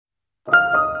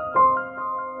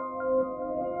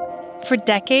For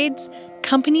decades,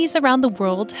 companies around the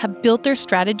world have built their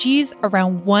strategies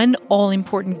around one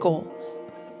all-important goal: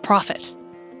 profit.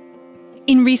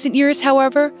 In recent years,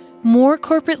 however, more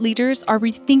corporate leaders are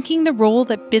rethinking the role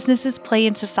that businesses play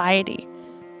in society.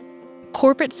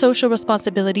 Corporate social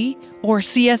responsibility, or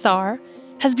CSR,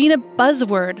 has been a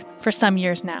buzzword for some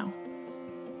years now.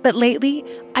 But lately,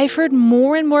 I've heard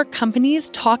more and more companies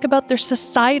talk about their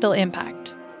societal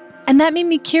impact. And that made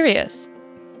me curious.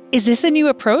 Is this a new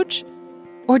approach?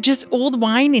 Or just old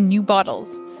wine in new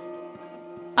bottles?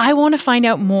 I want to find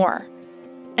out more.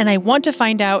 And I want to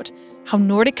find out how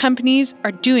Nordic companies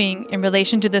are doing in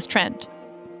relation to this trend.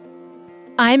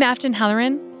 I'm Afton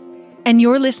Halloran, and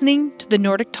you're listening to the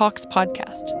Nordic Talks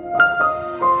podcast.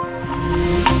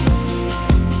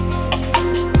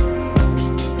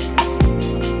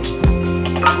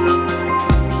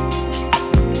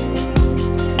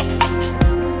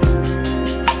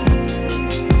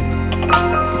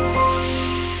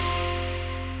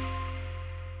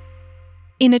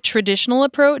 In a traditional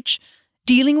approach,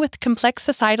 dealing with complex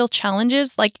societal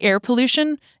challenges like air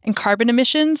pollution and carbon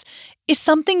emissions is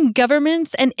something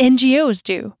governments and NGOs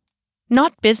do,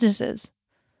 not businesses.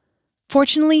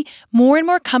 Fortunately, more and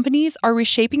more companies are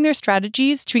reshaping their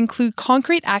strategies to include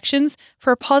concrete actions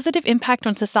for a positive impact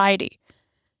on society.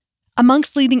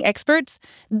 Amongst leading experts,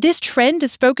 this trend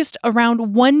is focused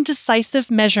around one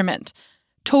decisive measurement: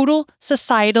 total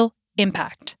societal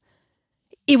impact.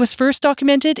 It was first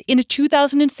documented in a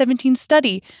 2017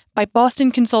 study by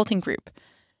Boston Consulting Group.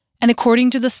 And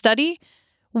according to the study,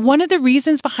 one of the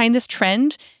reasons behind this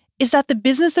trend is that the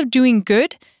business of doing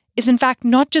good is in fact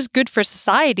not just good for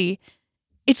society,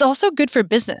 it's also good for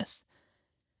business.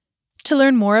 To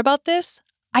learn more about this,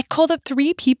 I called up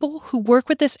 3 people who work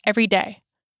with this every day.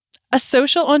 A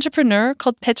social entrepreneur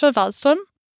called Petra Wallström.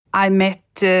 I met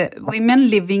women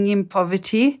living in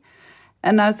poverty,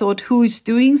 and I thought, who is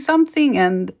doing something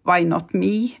and why not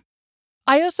me?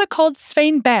 I also called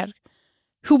Svein Berg,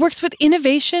 who works with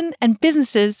innovation and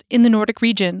businesses in the Nordic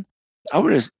region.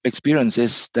 Our experience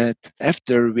is that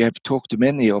after we have talked to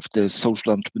many of the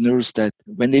social entrepreneurs, that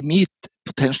when they meet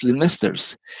potential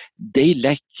investors, they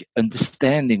lack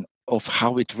understanding of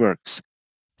how it works.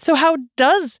 So how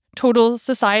does total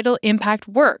societal impact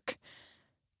work?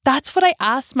 That's what I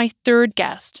asked my third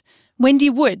guest,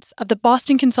 Wendy Woods of the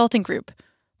Boston Consulting Group,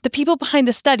 the people behind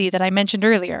the study that I mentioned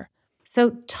earlier.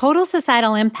 So total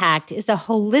societal impact is a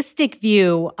holistic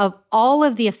view of all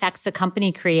of the effects a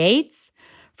company creates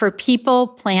for people,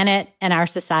 planet, and our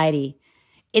society.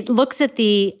 It looks at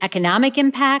the economic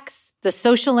impacts, the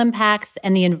social impacts,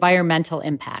 and the environmental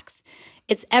impacts.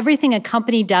 It's everything a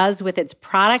company does with its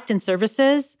product and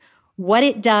services, what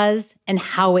it does, and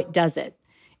how it does it.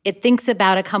 It thinks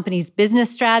about a company's business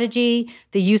strategy,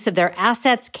 the use of their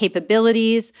assets,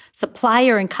 capabilities,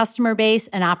 supplier and customer base,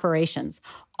 and operations.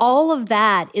 All of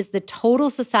that is the total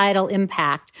societal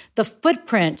impact, the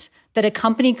footprint that a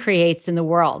company creates in the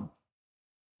world.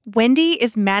 Wendy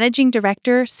is Managing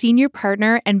Director, Senior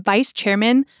Partner, and Vice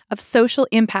Chairman of Social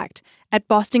Impact at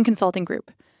Boston Consulting Group.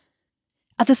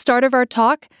 At the start of our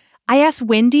talk, I asked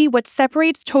Wendy what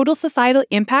separates total societal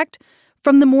impact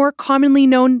from the more commonly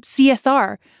known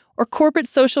CSR, or corporate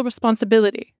social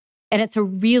responsibility. And it's a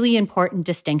really important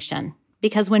distinction,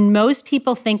 because when most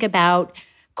people think about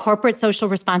corporate social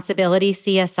responsibility,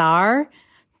 CSR,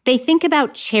 they think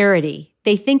about charity.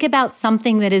 They think about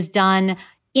something that is done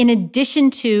in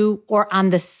addition to or on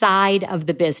the side of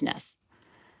the business.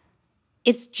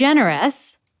 It's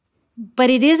generous,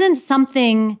 but it isn't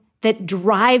something that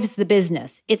drives the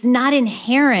business. It's not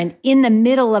inherent in the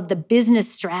middle of the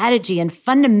business strategy and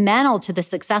fundamental to the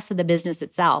success of the business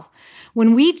itself.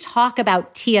 When we talk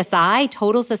about TSI,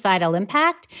 total societal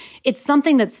impact, it's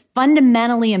something that's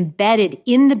fundamentally embedded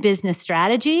in the business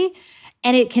strategy,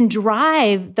 and it can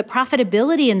drive the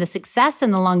profitability and the success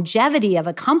and the longevity of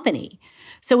a company.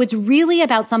 So it's really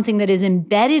about something that is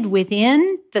embedded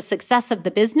within the success of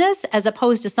the business as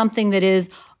opposed to something that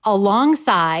is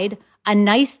alongside, a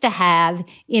nice to have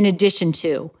in addition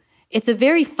to. It's a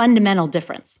very fundamental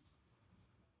difference.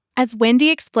 As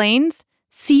Wendy explains,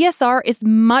 CSR is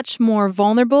much more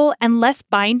vulnerable and less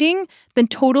binding than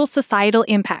total societal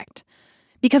impact.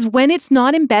 Because when it's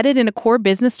not embedded in a core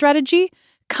business strategy,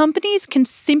 companies can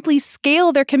simply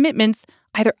scale their commitments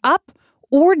either up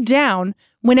or down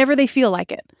whenever they feel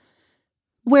like it.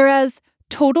 Whereas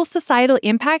total societal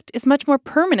impact is much more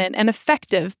permanent and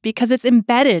effective because it's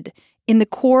embedded in the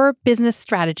core business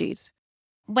strategies.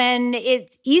 when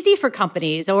it's easy for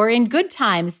companies or in good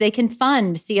times, they can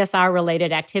fund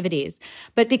CSR-related activities.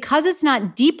 But because it's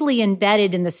not deeply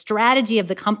embedded in the strategy of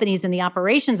the companies and the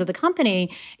operations of the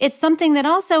company, it's something that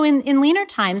also in leaner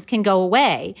times can go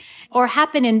away or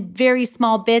happen in very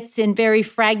small bits in very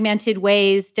fragmented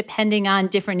ways, depending on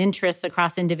different interests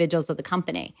across individuals of the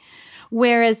company.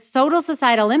 Whereas total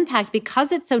societal impact,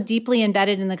 because it's so deeply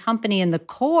embedded in the company and the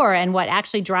core and what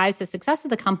actually drives the success of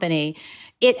the company,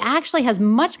 it actually has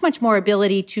much, much more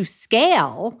ability to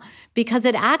scale because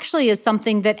it actually is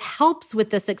something that helps with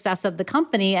the success of the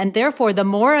company. And therefore, the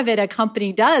more of it a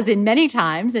company does in many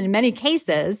times and in many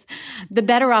cases, the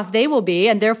better off they will be.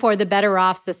 And therefore, the better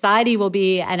off society will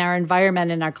be and our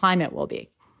environment and our climate will be.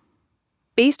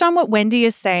 Based on what Wendy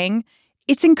is saying,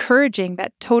 it's encouraging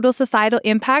that total societal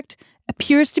impact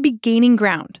appears to be gaining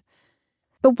ground.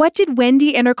 But what did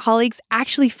Wendy and her colleagues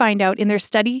actually find out in their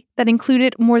study that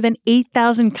included more than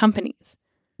 8,000 companies?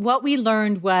 What we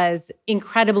learned was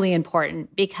incredibly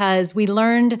important because we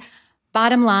learned,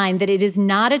 bottom line, that it is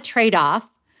not a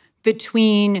trade-off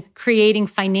between creating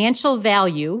financial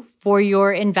value for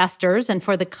your investors and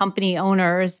for the company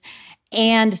owners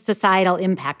and societal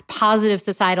impact, positive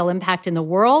societal impact in the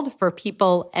world for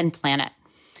people and planet.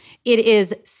 It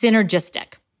is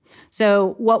synergistic.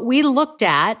 So what we looked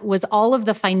at was all of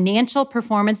the financial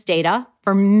performance data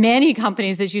for many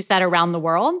companies, as you said, around the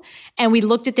world. And we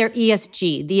looked at their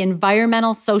ESG, the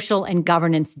environmental, social, and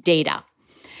governance data.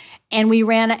 And we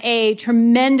ran a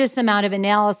tremendous amount of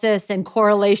analysis and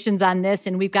correlations on this.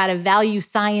 And we've got a value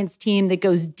science team that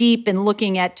goes deep in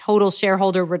looking at total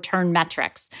shareholder return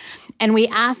metrics. And we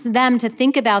asked them to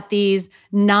think about these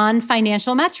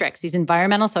non-financial metrics, these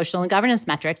environmental, social, and governance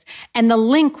metrics, and the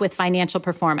link with financial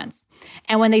performance.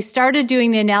 And when they started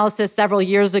doing the analysis several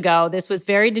years ago, this was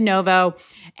very de novo,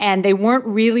 and they weren't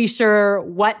really sure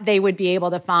what they would be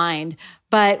able to find.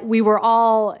 But we were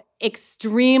all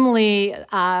extremely,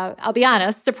 I'll be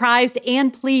honest, surprised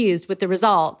and pleased with the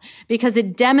result because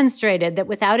it demonstrated that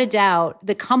without a doubt,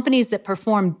 the companies that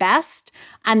perform best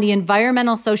on the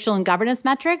environmental, social, and governance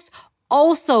metrics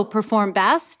also perform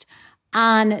best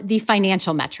on the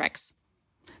financial metrics.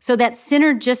 So that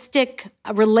synergistic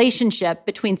relationship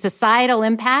between societal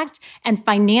impact and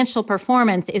financial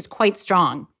performance is quite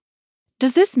strong.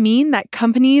 Does this mean that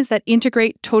companies that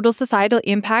integrate total societal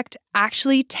impact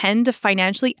actually tend to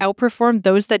financially outperform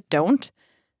those that don't?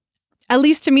 At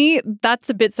least to me,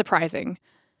 that's a bit surprising.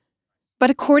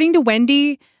 But according to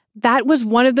Wendy, that was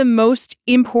one of the most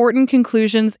important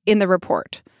conclusions in the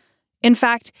report. In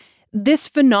fact, this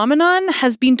phenomenon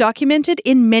has been documented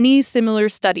in many similar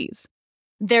studies.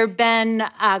 There have been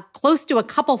close to a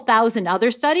couple thousand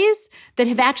other studies that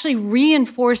have actually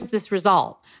reinforced this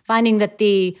result, finding that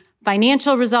the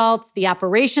financial results, the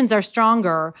operations are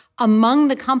stronger among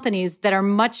the companies that are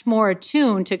much more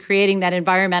attuned to creating that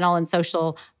environmental and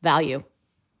social value.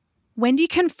 Wendy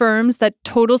confirms that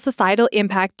total societal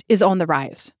impact is on the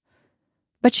rise.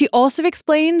 But she also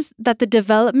explains that the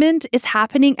development is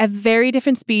happening at very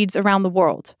different speeds around the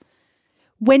world.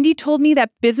 Wendy told me that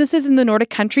businesses in the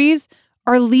Nordic countries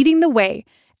are leading the way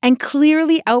and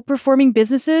clearly outperforming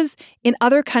businesses in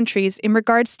other countries in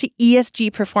regards to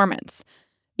ESG performance.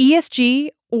 ESG,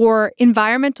 or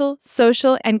environmental,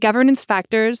 social, and governance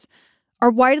factors,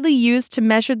 are widely used to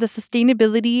measure the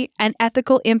sustainability and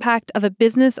ethical impact of a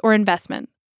business or investment.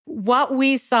 What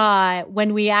we saw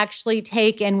when we actually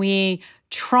take and we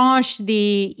tranche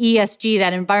the ESG,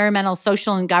 that environmental,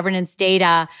 social, and governance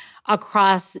data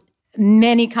across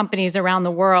many companies around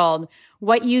the world,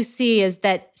 what you see is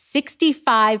that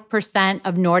 65%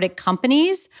 of Nordic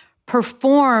companies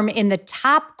perform in the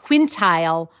top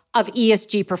quintile of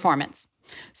ESG performance.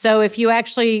 So if you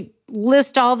actually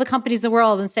list all the companies in the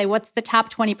world and say, what's the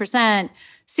top 20%?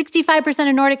 65%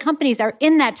 of Nordic companies are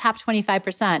in that top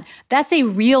 25%. That's a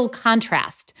real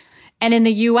contrast. And in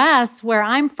the US, where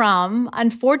I'm from,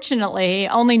 unfortunately,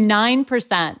 only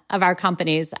 9% of our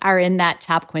companies are in that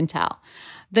top quintile.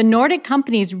 The Nordic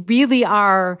companies really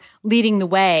are leading the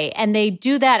way, and they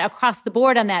do that across the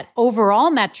board on that overall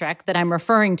metric that I'm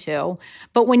referring to.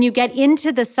 But when you get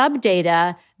into the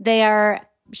sub-data, they are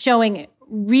showing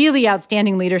really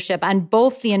outstanding leadership on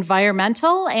both the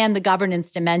environmental and the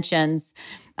governance dimensions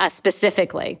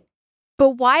specifically.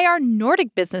 But why are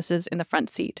Nordic businesses in the front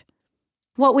seat?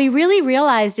 What we really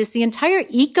realized is the entire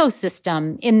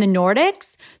ecosystem in the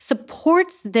Nordics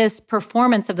supports this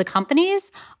performance of the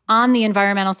companies on the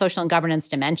environmental, social, and governance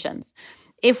dimensions.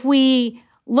 If we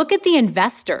look at the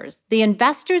investors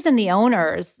and the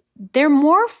owners, they're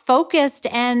more focused,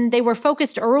 and they were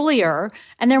focused earlier,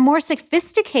 and they're more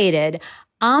sophisticated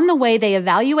on the way they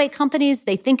evaluate companies.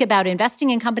 They think about investing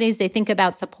in companies. They think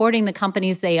about supporting the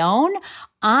companies they own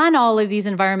on all of these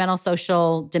environmental,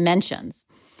 social dimensions.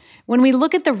 When we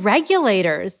look at the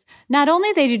regulators, not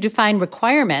only they do define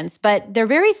requirements, but they're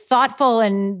very thoughtful,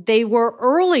 and they were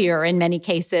earlier in many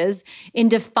cases in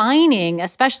defining,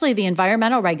 especially the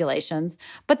environmental regulations,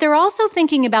 but they're also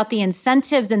thinking about the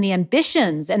incentives and the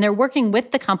ambitions, and they're working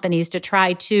with the companies to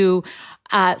try to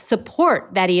support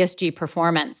that ESG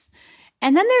performance.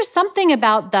 And then there's something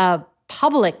about the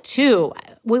public too.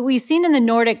 What we've seen in the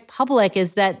Nordic public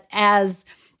is that as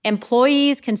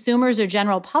employees, consumers, or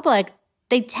general public,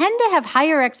 they tend to have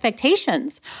higher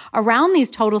expectations around these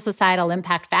total societal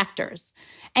impact factors.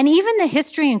 And even the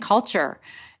history and culture,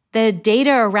 the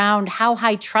data around how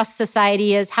high trust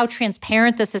society is, how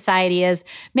transparent the society is,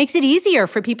 makes it easier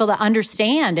for people to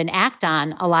understand and act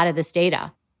on a lot of this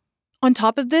data. On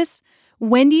top of this,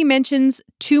 Wendy mentions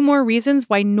 2 more reasons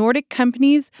why Nordic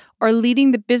companies are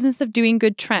leading the business of doing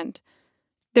good trend: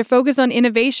 their focus on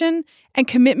innovation and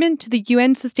commitment to the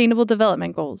UN Sustainable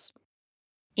Development Goals.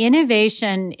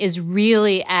 Innovation is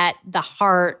really at the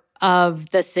heart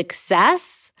of the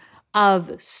success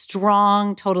of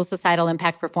strong total societal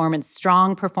impact performance,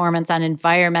 strong performance on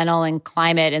environmental and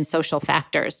climate and social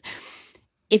factors.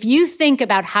 If you think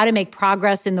about how to make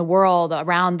progress in the world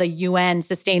around the UN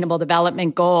Sustainable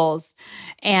Development Goals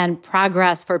and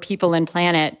progress for people and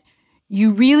planet,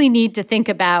 you really need to think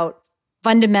about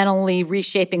fundamentally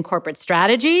reshaping corporate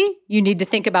strategy. You need to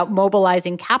think about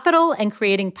mobilizing capital and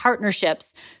creating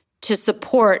partnerships to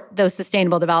support those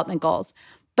sustainable development goals.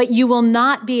 But you will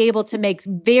not be able to make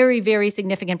very, very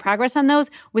significant progress on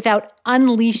those without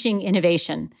unleashing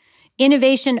innovation.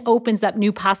 Innovation opens up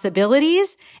new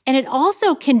possibilities, and it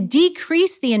also can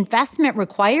decrease the investment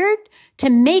required to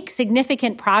make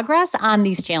significant progress on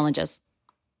these challenges.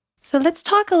 So let's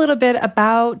talk a little bit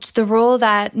about the role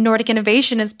that Nordic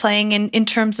innovation is playing in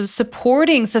terms of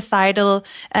supporting societal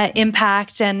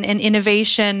impact and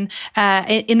innovation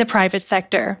in the private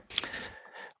sector.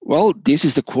 Well, this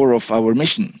is the core of our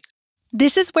mission.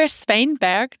 This is where Svein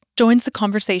Berg joins the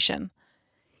conversation.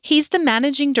 He's the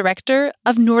managing director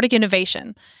of Nordic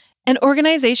Innovation, an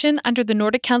organization under the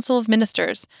Nordic Council of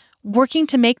Ministers, working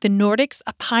to make the Nordics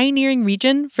a pioneering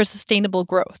region for sustainable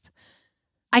growth.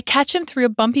 I catch him through a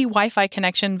bumpy Wi-Fi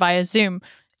connection via Zoom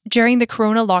during the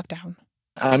Corona lockdown.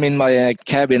 I'm in my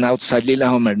cabin outside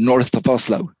Lillehammer, north of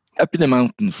Oslo, up in the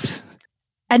mountains.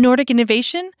 At Nordic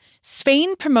Innovation,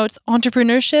 Svein promotes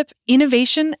entrepreneurship,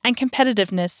 innovation, and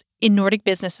competitiveness in Nordic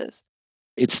businesses.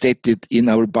 It's stated in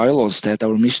our bylaws that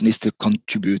our mission is to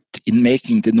contribute in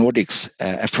making the Nordics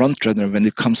a frontrunner when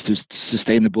it comes to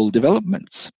sustainable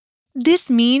developments. This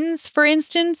means, for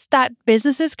instance, that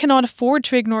businesses cannot afford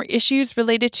to ignore issues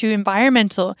related to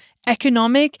environmental,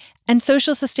 economic, and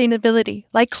social sustainability,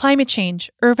 like climate change,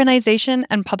 urbanization,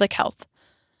 and public health.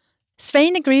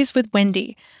 Svein agrees with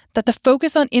Wendy that the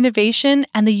focus on innovation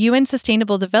and the UN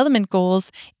Sustainable Development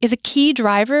Goals is a key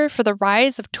driver for the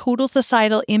rise of total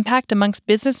societal impact amongst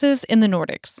businesses in the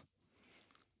Nordics.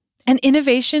 And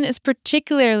innovation is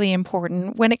particularly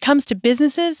important when it comes to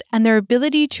businesses and their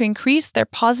ability to increase their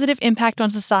positive impact on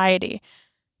society,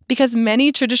 because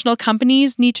many traditional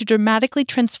companies need to dramatically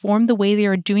transform the way they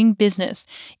are doing business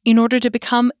in order to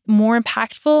become more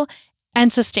impactful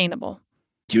and sustainable.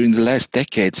 During the last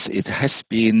decades, it has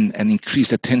been an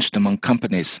increased attention among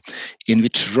companies in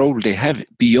which role they have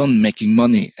beyond making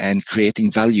money and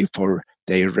creating value for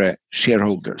their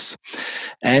shareholders.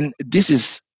 And this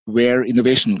is where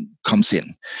innovation comes in.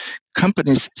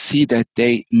 Companies see that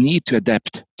they need to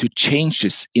adapt to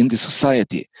changes in the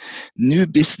society. New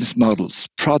business models,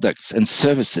 products, and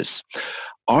services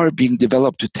are being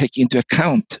developed to take into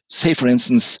account, say, for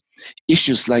instance,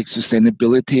 issues like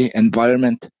sustainability,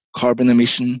 environment, carbon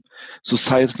emission,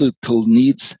 societal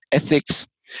needs, ethics.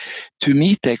 To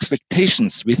meet the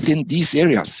expectations within these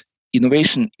areas,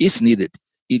 innovation is needed.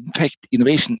 In fact,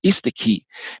 innovation is the key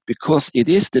because it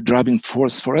is the driving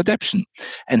force for adoption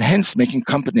and hence making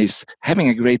companies having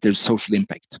a greater social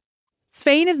impact.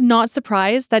 Svein is not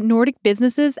surprised that Nordic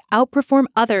businesses outperform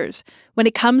others when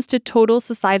it comes to total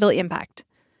societal impact.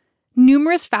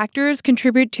 Numerous factors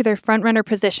contribute to their frontrunner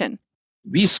position.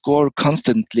 We score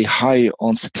constantly high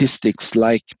on statistics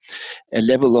like a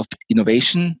level of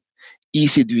innovation,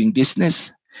 easy doing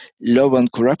business, low on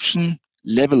corruption,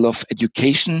 level of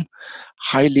education,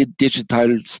 highly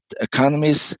digitalized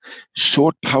economies,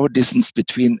 short power distance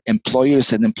between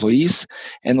employers and employees,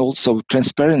 and also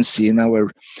transparency in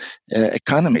our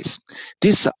economies.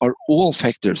 These are all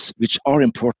factors which are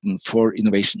important for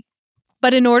innovation.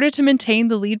 But in order to maintain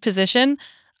the lead position,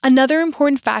 another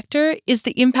important factor is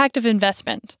the impact of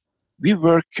investment. We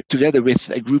work together with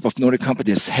a group of Nordic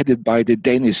companies headed by the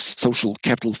Danish Social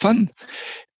Capital Fund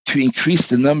to increase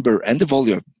the number and the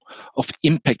volume of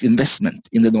impact investment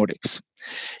in the Nordics.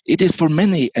 It is for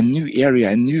many a new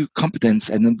area, a new competence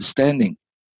and understanding.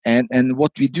 And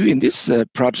what we do in this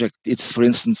project, it's, for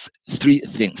instance, three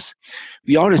things.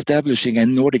 We are establishing a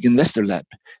Nordic Investor Lab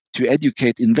to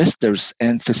educate investors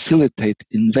and facilitate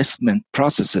investment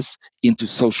processes into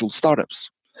social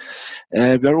startups. We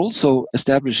are also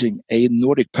establishing a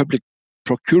Nordic Public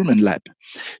Procurement Lab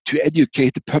to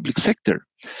educate the public sector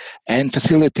and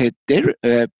facilitate their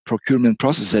procurement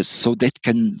processes so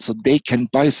they can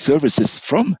buy services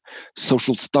from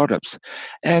social startups.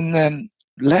 And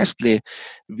lastly,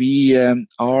 we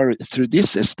are through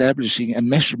this establishing a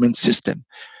measurement system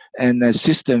and a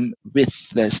system with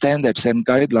standards and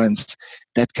guidelines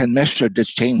that can measure the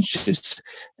changes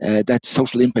that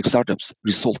social impact startups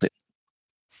result in.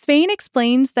 Svein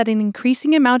explains that an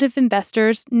increasing amount of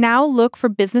investors now look for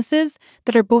businesses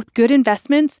that are both good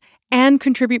investments and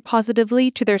contribute positively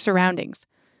to their surroundings.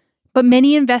 But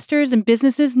many investors and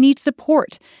businesses need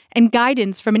support and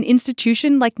guidance from an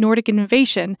institution like Nordic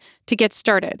Innovation to get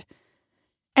started.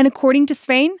 And according to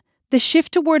Svein, the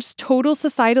shift towards total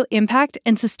societal impact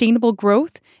and sustainable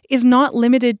growth is not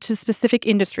limited to specific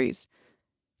industries.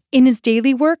 In his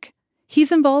daily work,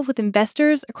 he's involved with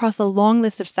investors across a long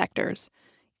list of sectors.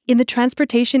 In the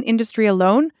transportation industry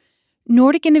alone,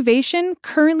 Nordic Innovation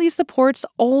currently supports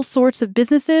all sorts of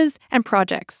businesses and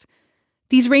projects.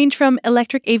 These range from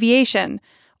electric aviation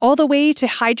all the way to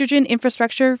hydrogen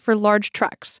infrastructure for large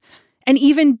trucks, and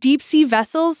even deep-sea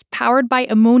vessels powered by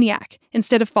ammoniac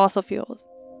instead of fossil fuels.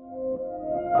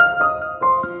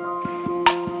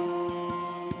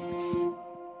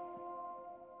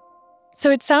 So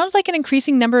it sounds like an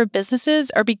increasing number of businesses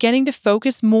are beginning to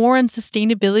focus more on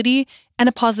sustainability and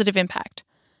a positive impact,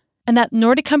 and that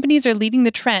Nordic companies are leading the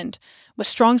trend with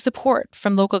strong support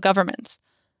from local governments.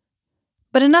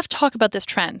 But enough talk about this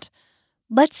trend.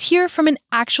 Let's hear from an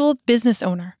actual business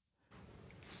owner.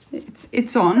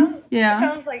 It's on. Yeah.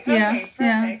 Sounds like, okay, yeah. perfect.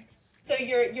 Yeah. So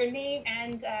your name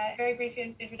and very brief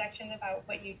introduction about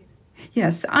what you do.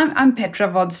 Yes, I'm Petra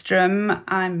Wadström.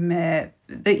 I'm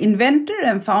the inventor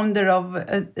and founder of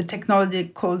a technology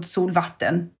called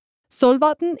Solvatten.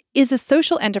 Solvatten is a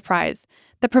social enterprise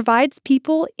that provides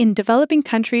people in developing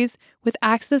countries with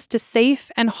access to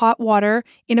safe and hot water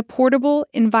in a portable,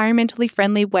 environmentally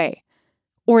friendly way.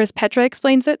 Or as Petra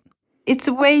explains it, it's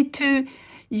a way to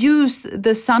use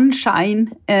the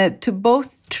sunshine to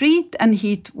both treat and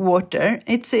heat water.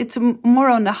 It's more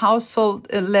on a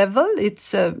household level.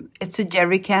 It's a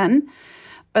jerry can,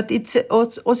 but it's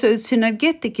also a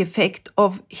synergetic effect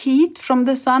of heat from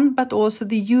the sun, but also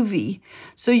the UV.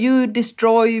 So you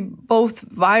destroy both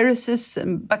viruses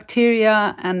and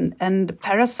bacteria and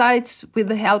parasites with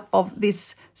the help of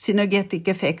this synergetic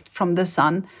effect from the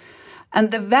sun.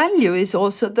 And the value is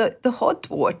also the hot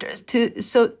waters.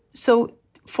 So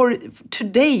for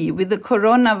today, with the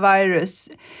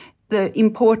coronavirus, the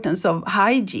importance of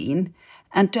hygiene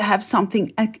and to have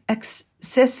something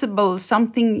accessible,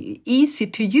 something easy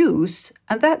to use.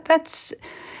 And that's,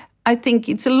 I think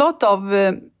it's a lot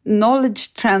of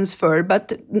knowledge transfer,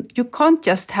 but you can't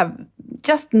just have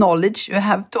just knowledge. You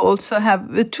have to also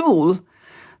have a tool.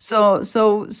 So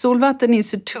Solvatten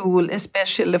is a tool,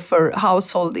 especially for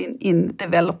household in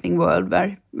developing world,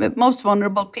 where most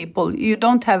vulnerable people, you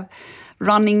don't have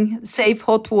running safe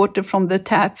hot water from the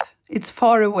tap. It's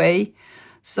far away.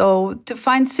 So to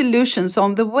find solutions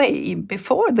on the way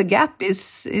before the gap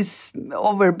is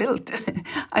overbuilt,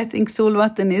 I think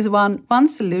Solvatten is one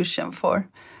solution for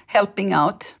helping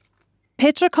out.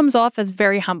 Petra comes off as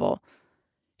very humble.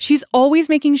 She's always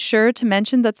making sure to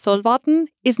mention that Solvatten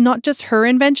is not just her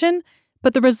invention,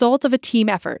 but the result of a team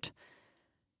effort.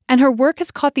 And her work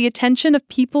has caught the attention of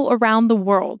people around the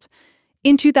world.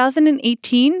 In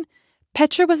 2018,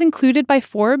 Petra was included by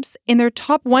Forbes in their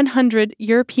top 100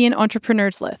 European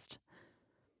entrepreneurs list.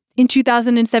 In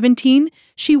 2017,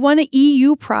 she won an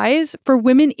EU prize for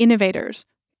women innovators.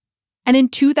 And in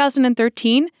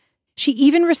 2013, she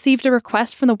even received a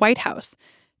request from the White House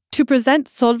to present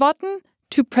Solvatten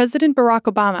to President Barack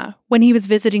Obama when he was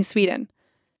visiting Sweden.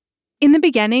 In the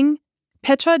beginning,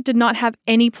 Petra did not have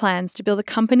any plans to build a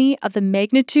company of the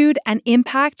magnitude and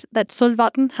impact that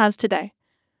Solvatten has today.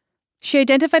 She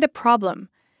identified a problem,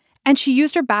 and she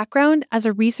used her background as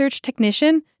a research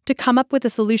technician to come up with a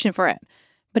solution for it.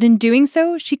 But in doing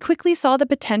so, she quickly saw the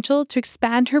potential to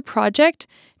expand her project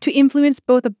to influence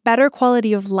both a better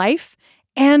quality of life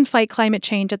and fight climate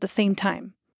change at the same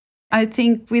time. I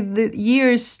think with the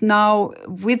years now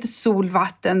with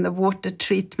Solvatten, the water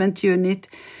treatment unit,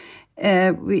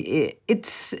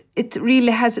 it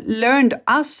really has learned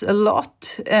us a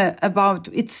lot about.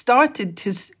 It started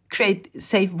to create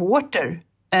safe water,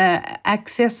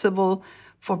 accessible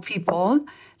for people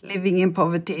living in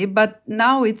poverty, but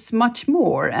now it's much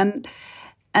more.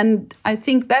 And I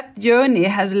think that journey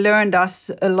has learned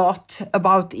us a lot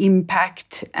about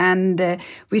impact. And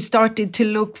we started to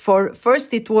look for,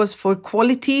 first it was for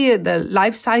quality, the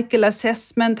life cycle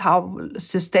assessment, how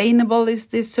sustainable is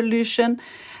this solution?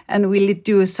 And will it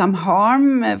do some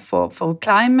harm for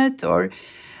climate?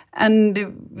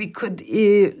 And we could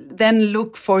then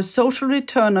look for social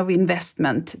return of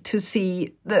investment to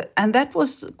see, and that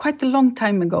was quite a long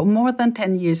time ago, more than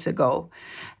 10 years ago.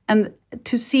 And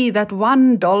to see that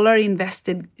 $1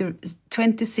 invested,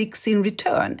 26 in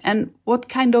return. And what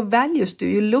kind of values do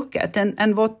you look at?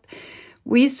 And what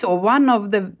we saw, one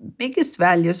of the biggest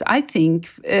values, I think,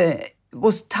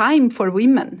 was time for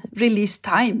women, released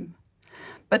time.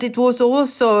 But it was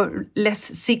also less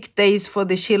sick days for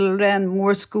the children,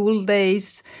 more school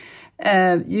days.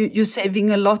 You're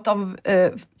saving a lot of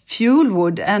fuel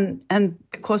wood. And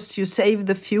because you save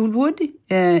the fuel wood,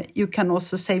 you can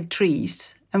also save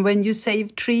trees. And when you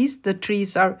save trees, the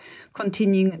trees are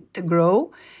continuing to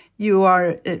grow. You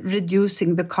are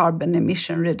reducing the carbon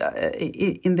emission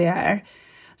in the air.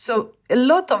 So a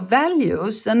lot of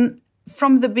values. And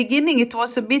from the beginning, it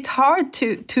was a bit hard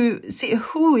to see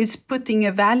who is putting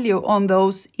a value on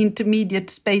those intermediate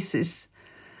spaces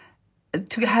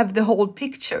to have the whole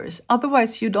pictures.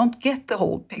 Otherwise, you don't get the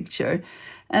whole picture.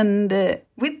 And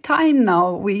with time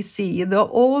now, we see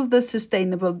all the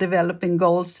sustainable development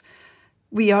goals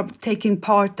we are taking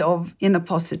part of in a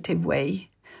positive way.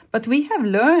 But we have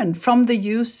learned from the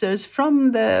users,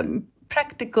 from the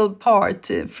practical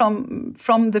part, from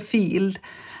the field.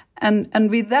 And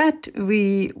with that,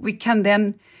 we can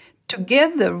then,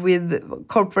 together with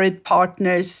corporate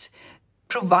partners,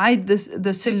 provide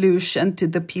the solution to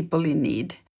the people in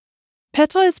need.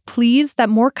 Petra is pleased that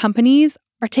more companies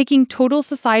are taking total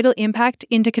societal impact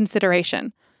into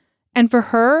consideration. And for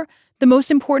her, the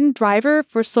most important driver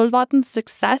for Solvatten's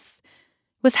success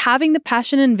was having the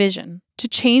passion and vision to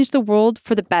change the world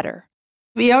for the better.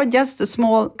 We are just a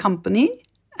small company,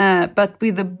 but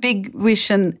with a big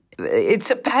vision.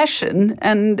 It's a passion.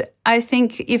 And I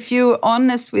think if you're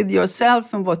honest with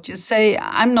yourself and what you say,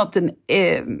 I'm not an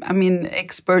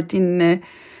expert in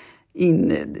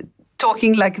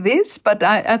talking like this, but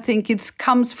I think it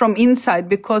comes from inside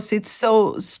because it's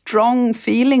so strong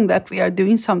feeling that we are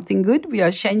doing something good. We are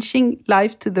changing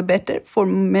life to the better for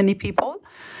many people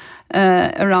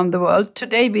around the world.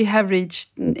 Today we have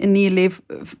reached nearly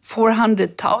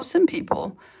 400,000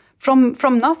 people from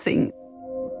nothing.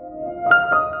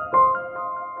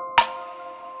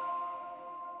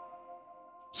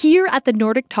 Here at the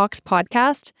Nordic Talks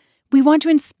podcast, we want to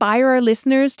inspire our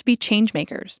listeners to be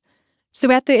changemakers. So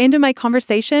at the end of my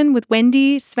conversation with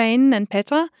Wendy, Svein, and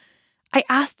Petra, I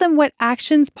asked them what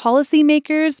actions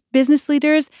policymakers, business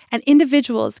leaders, and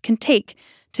individuals can take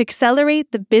to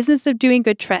accelerate the business of doing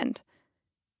good trend.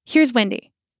 Here's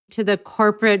Wendy. To the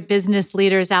corporate business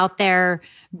leaders out there,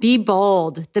 be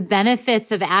bold. The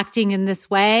benefits of acting in this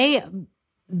way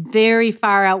very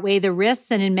far outweigh the risks.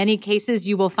 And in many cases,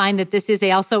 you will find that this is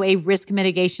also a risk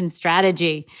mitigation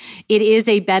strategy. It is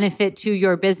a benefit to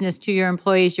your business, to your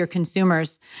employees, your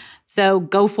consumers. So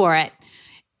go for it.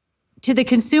 To the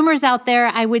consumers out there,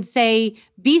 I would say,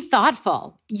 be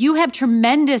thoughtful. You have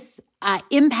tremendous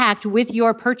impact with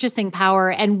your purchasing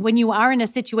power. And when you are in a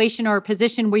situation or a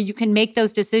position where you can make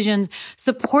those decisions,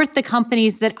 support the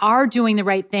companies that are doing the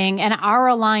right thing and are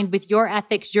aligned with your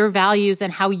ethics, your values,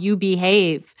 and how you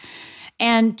behave.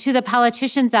 And to the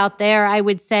politicians out there, I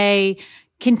would say,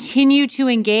 continue to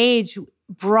engage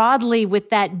broadly with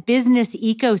that business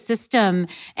ecosystem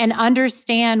and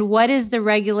understand what is the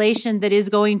regulation that is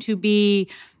going to be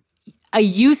a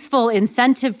useful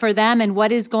incentive for them and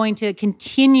what is going to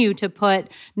continue to put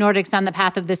Nordics on the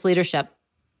path of this leadership.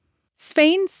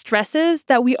 Svein stresses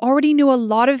that we already know a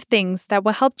lot of things that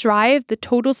will help drive the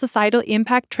total societal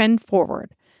impact trend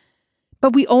forward.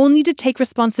 But we all need to take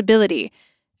responsibility,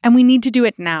 and we need to do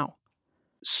it now.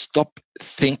 Stop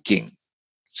thinking,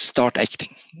 start acting.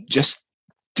 Just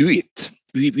do it.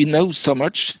 We know so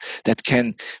much that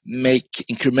can make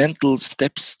incremental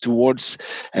steps towards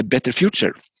a better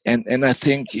future. And I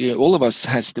think all of us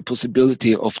has the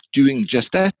possibility of doing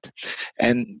just that.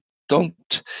 And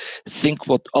don't think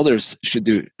what others should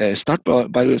do. Start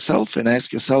by yourself and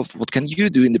ask yourself, what can you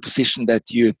do in the position that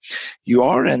you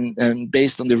are, and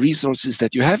based on the resources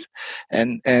that you have,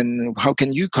 and how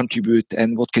can you contribute,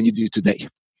 and what can you do today?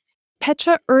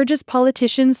 Petra urges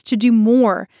politicians to do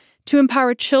more to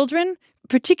empower children,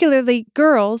 particularly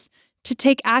girls, to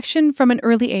take action from an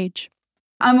early age.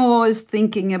 I'm always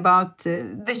thinking about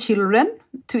the children,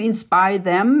 to inspire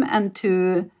them and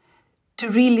to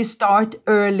really start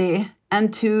early,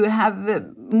 and to have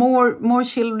more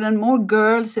children, more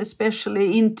girls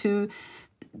especially, into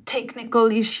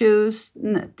technical issues,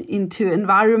 into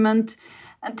environment,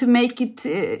 and to make it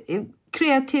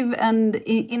creative and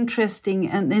interesting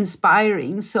and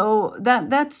inspiring. So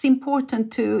that's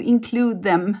important to include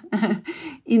them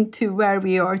into where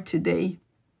we are today.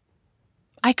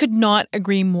 I could not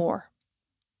agree more.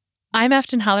 I'm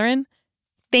Afton Halloran.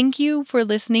 Thank you for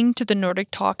listening to the Nordic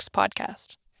Talks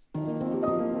podcast.